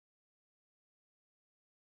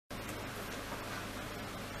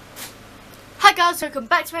guys, welcome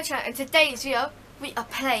back to my channel. In today's video we are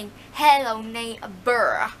playing Hello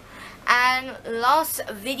Neighbour. And last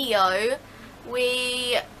video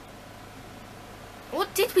what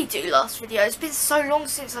did we do last video? It's been so long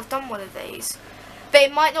since I've done one of these. But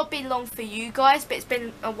it might not be long for you guys, but it's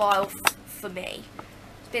been a while for me.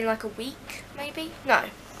 It's been like a week, maybe? No,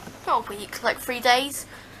 not a week, like 3 days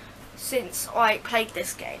since I played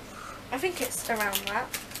this game. I think it's around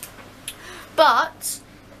that. But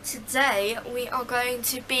today we are going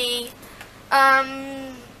to be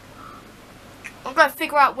I'm going to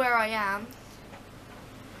figure out where I am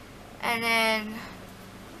and then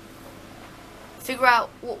figure out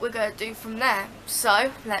what we're going to do from there.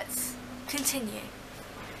 So let's continue.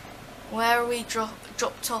 Where are we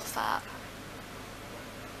dropped off at?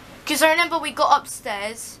 Because I remember we got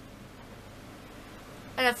upstairs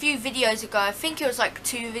and a few videos ago, I think it was like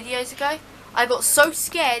 2 videos ago, I got so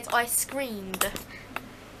scared I screamed.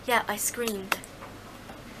 Yeah, I screamed.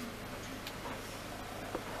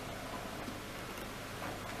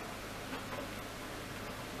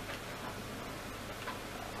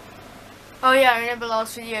 Oh yeah, I remember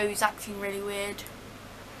last video he was acting really weird.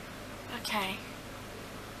 Okay.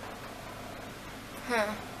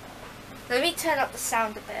 Let me turn up the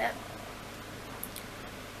sound a bit.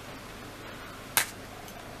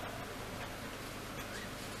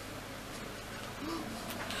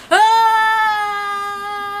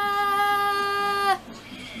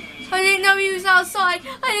 I didn't know he was outside.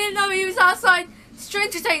 I didn't know he was outside.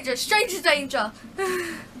 Stranger danger, stranger danger.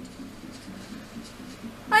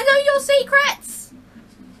 I know your secrets.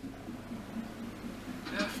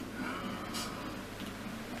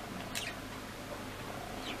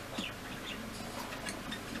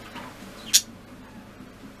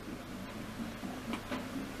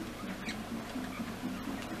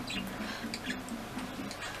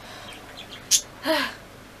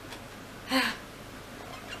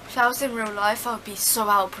 If I was in real life, I would be so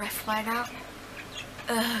out of breath by now.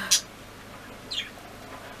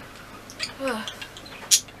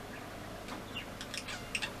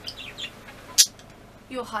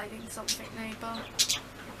 You're hiding something, neighbour.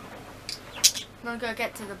 I'm gonna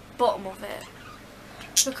get to the bottom of it.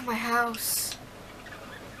 Look at my house.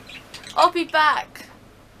 I'll be back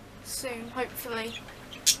soon, hopefully.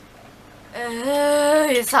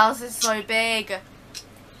 His house is so big.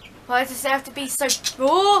 Why does it have to be so...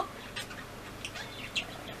 Oh!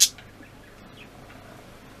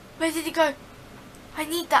 Where did he go? I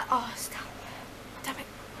need that. Oh, it's down there. Damn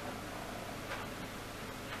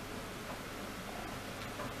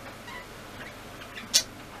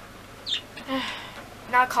it.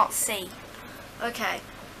 Now I can't see. Okay.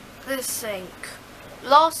 Let's think.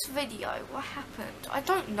 Last video, what happened? I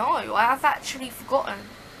don't know. I have actually forgotten.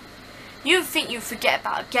 You would think you'd forget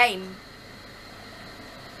about a game.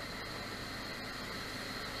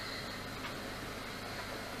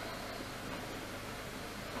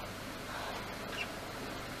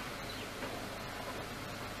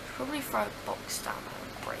 Probably throw a box down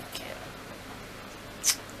and break it.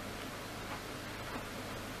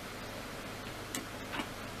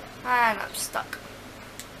 And I'm stuck.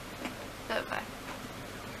 Okay.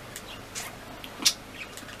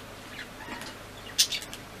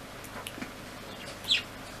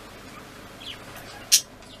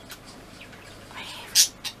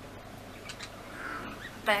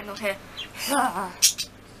 Better not here.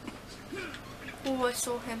 Oh, I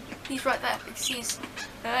saw him. He's right there. He's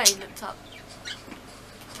there. He looked up.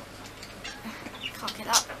 Can't get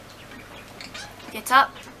up. Get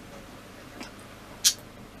up.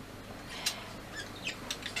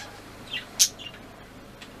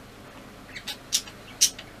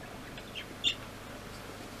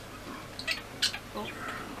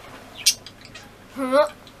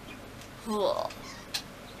 Oh.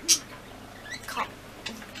 Can't.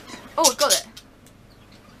 Oh, I got it.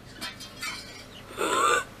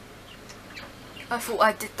 I thought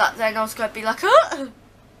I did that then, I was going to be like, ah! Did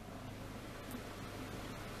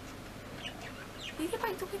he get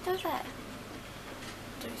back the window there?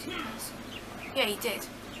 Yeah, he did.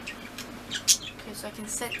 Because I can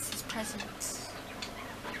sense his presence.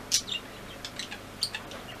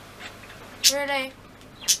 Really?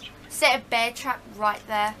 Set a bear trap right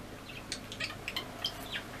there.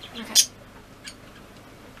 Okay.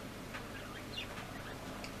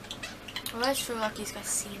 I always feel like he's going to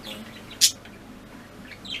see me.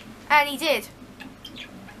 And he did.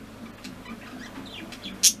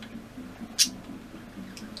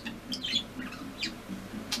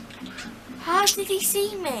 How did he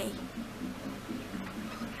see me?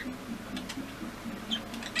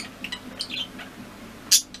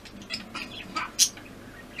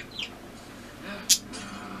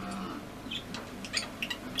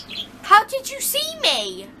 see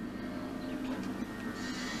me?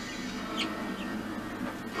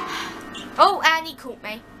 Oh, and he caught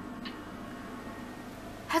me.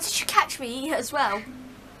 How did you catch me as well?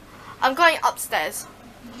 I'm going upstairs.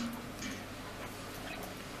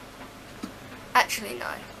 Actually, no.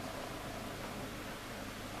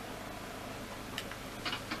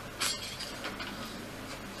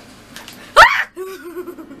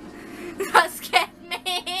 That scared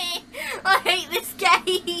me. I hate this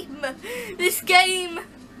game. This game.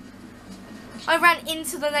 I ran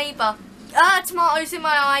into the neighbour. Ah, tomatoes in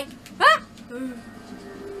my eye. Ah.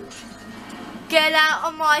 Get out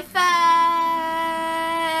of my face.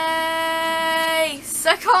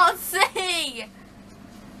 I can't see.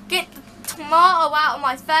 Get the tomato out of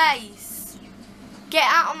my face. Get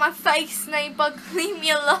out of my face, neighbour. Leave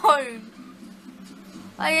me alone.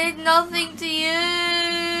 I did nothing to you.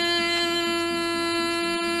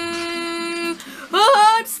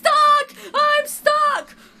 Oh, I'm stuck. I'm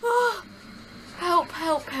stuck. Oh. Help,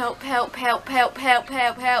 help, help, help, help, help, help,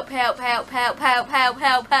 help, help, help, help, help, help, help,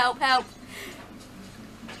 help, help, help.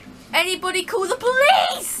 Anybody call the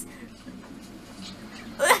police?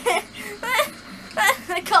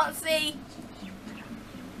 I can't see.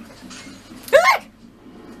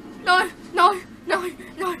 No, no, no,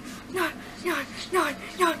 no, no, no, no,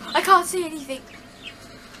 no. I can't see anything.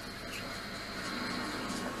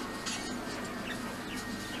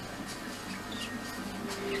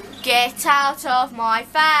 Get out of my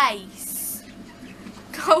face.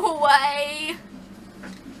 Go away.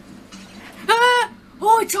 Ah!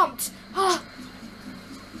 Oh, I jumped. Ah.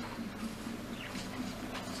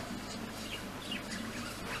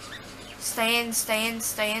 Stay in, stay in,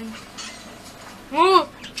 stay in. Ooh.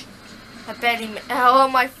 I barely. Oh,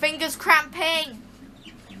 my finger's cramping.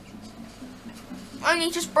 I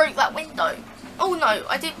only just broke that window. Oh no,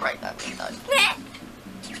 I did break that window.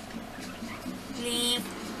 Leave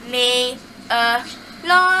me alone.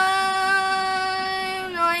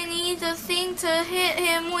 I need a thing to hit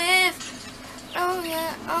him with. Oh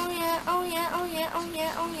yeah, oh yeah, oh yeah, oh yeah, oh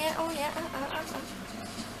yeah, oh yeah, oh yeah.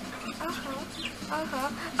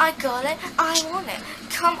 I got it. I want it.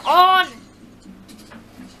 Come on.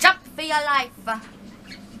 Jump for your life.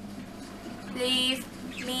 Leave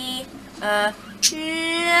me alone.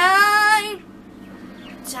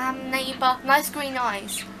 Damn neighbour. Nice green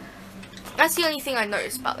eyes. That's the only thing I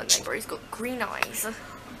noticed about the neighbour. He's got green eyes.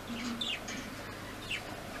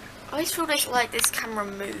 I always feel like this camera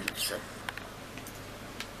moves.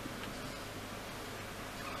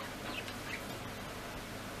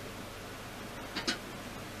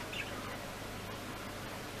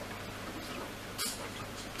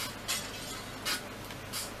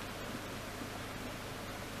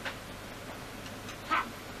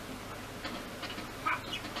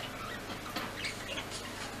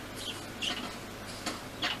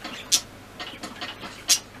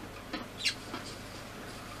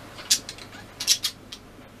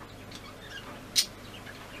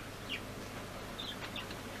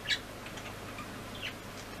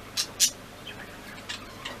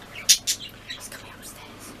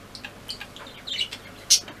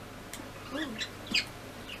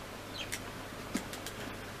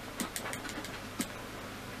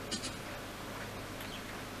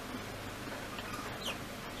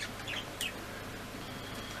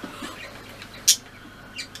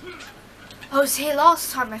 I was here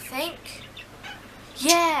last time, I think.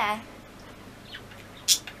 Yeah.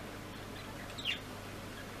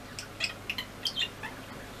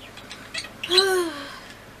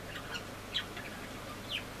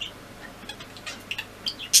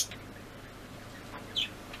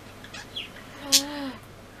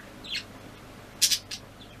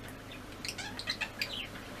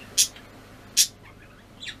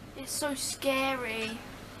 It's so scary.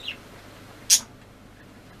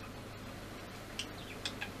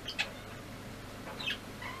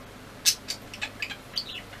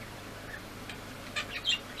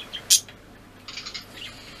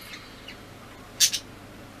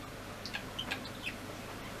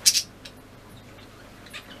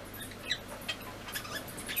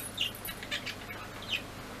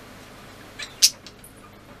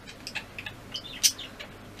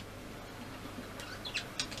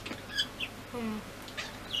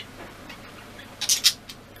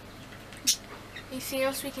 Anything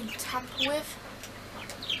else we can tamper with?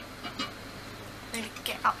 Maybe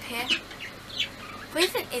get up here. Where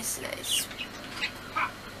even is this?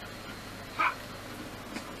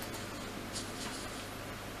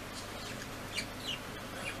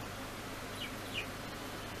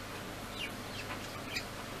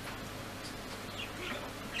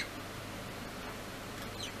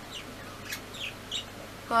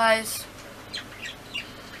 Guys,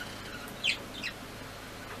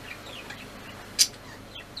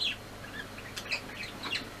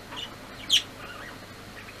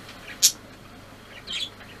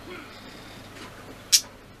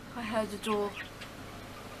 the door.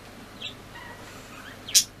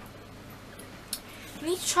 I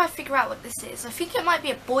need to try to figure out what this is. I think it might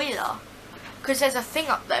be a boiler. Because there's a thing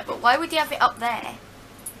up there, but why would he have it up there?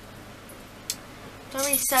 Don't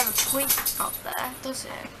really serve a point up there, does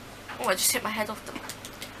it? Oh, I just hit my head off the...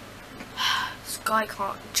 This guy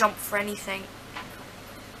can't jump for anything.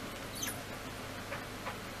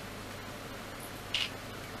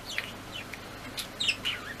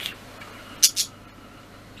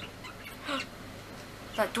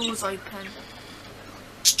 That door's open.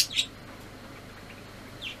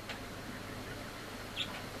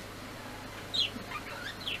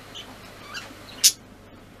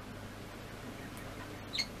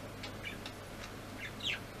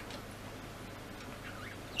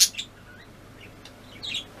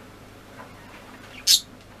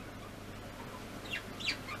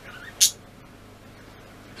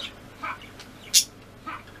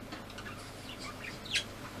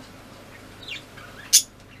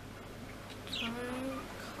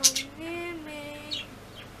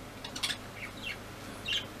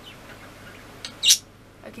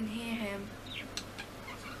 I can hear him.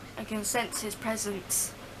 I can sense his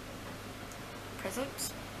presence.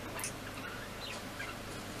 Presence?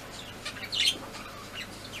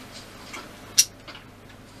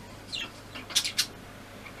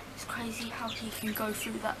 It's crazy how he can go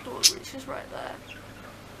through that door, which is right there.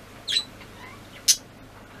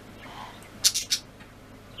 It's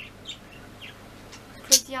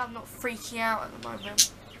crazy how I'm not freaking out at the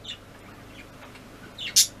moment.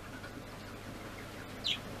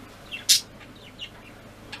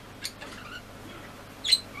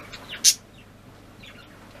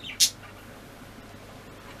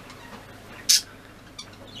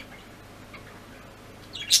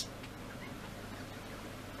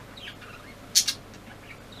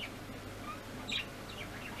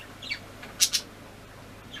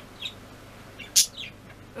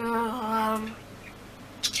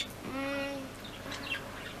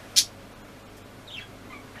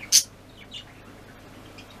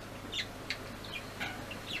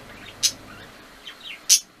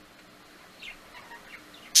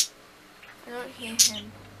 I don't hear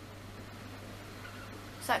him.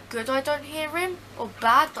 Is that good I don't hear him? Or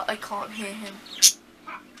bad that I can't hear him?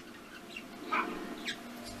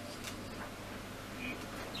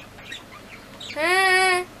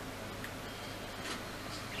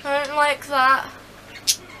 I don't like that.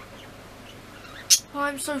 Oh,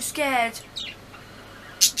 I'm so scared.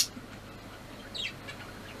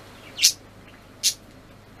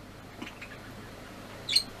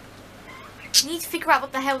 I need to figure out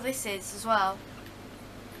what the hell this is as well.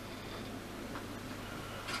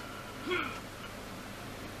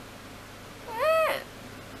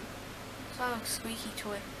 Sounds like a squeaky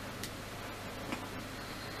toy.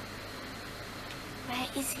 Where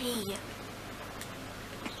is he?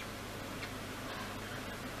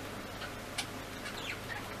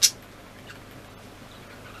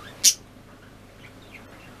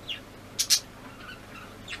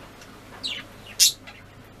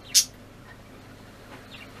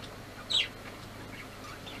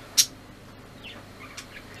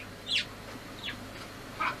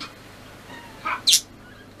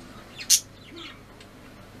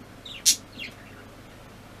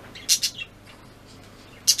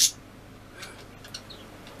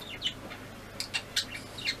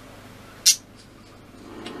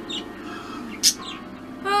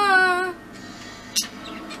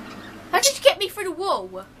 Through the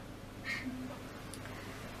wall.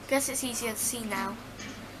 Guess it's easier to see now.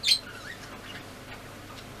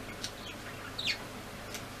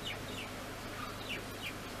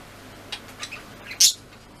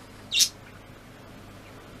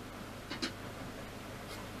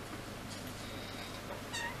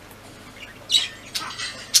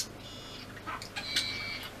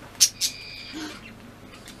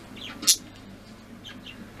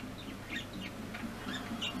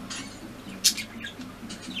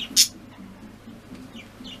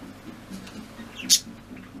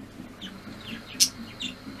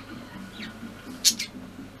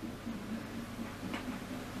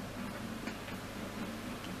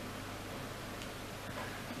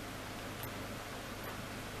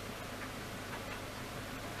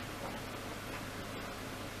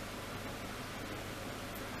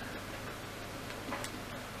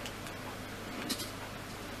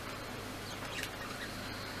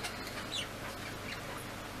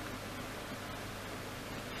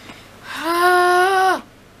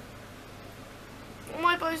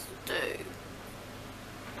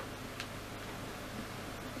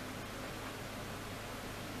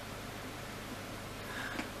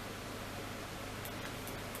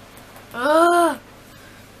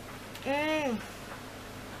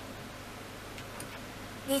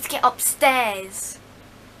 Need to get upstairs.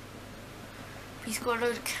 He's got a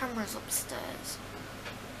load of cameras upstairs.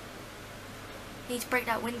 Need to break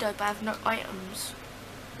that window, but I have no items.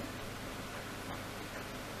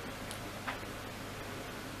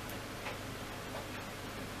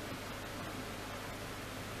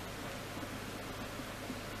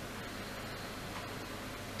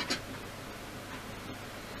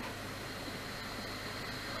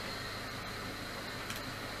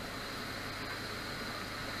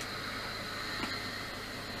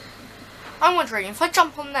 I'm wondering if I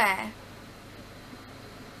jump on there.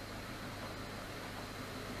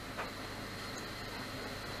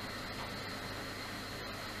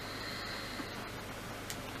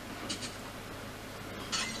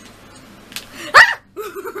 Ah!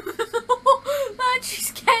 Man, she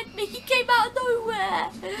scared me. He came out of nowhere.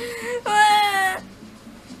 Ah!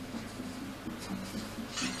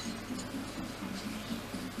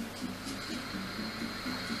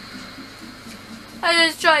 I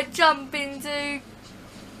just tried jumping, dude.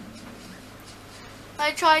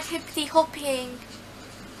 I tried hippity hopping.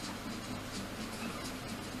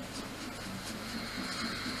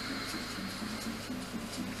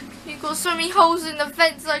 You've got so many holes in the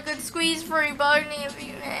fence I could squeeze through, but only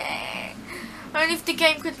if the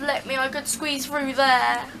game could let me, I could squeeze through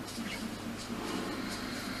there.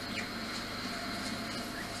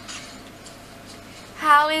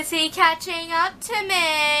 How is he catching up to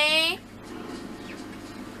me?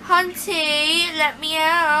 Hunty, let me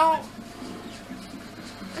out.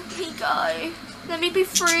 Let me go. Let me be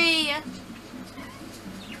free.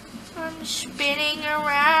 I'm spinning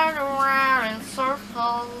around in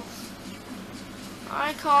circles.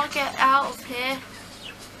 I can't get out of here.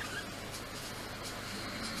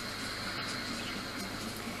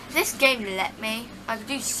 This game let me. I could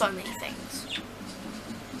do so many things.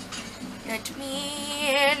 Let me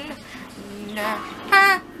in. Nah.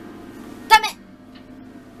 Damn it!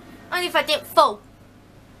 Only if I didn't fall.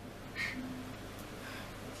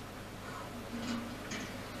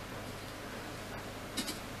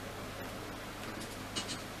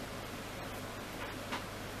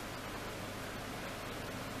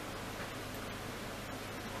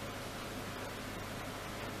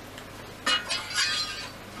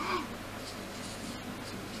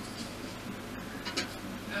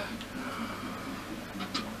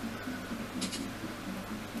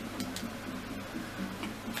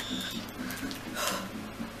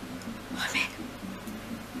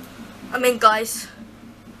 I'm in, guys.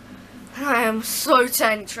 I am so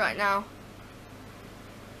tense right now.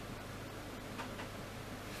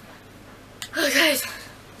 Okay.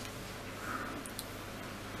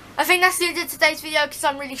 I think that's the end of today's video because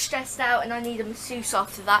I'm really stressed out and I need a masseuse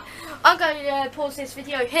after that. I'm going to pause this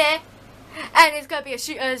video here. And it's going to be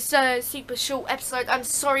a super short episode. I'm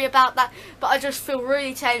sorry about that, but I just feel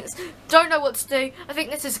really tense. Don't know what to do. I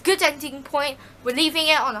think this is a good ending point. We're leaving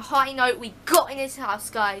it on a high note. We got in his house,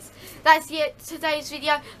 guys. That's the end of today's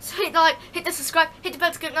video. So hit the like, hit the subscribe, hit the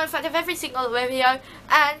bell to get notified of every single video.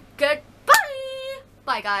 And goodbye.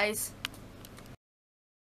 Bye, guys.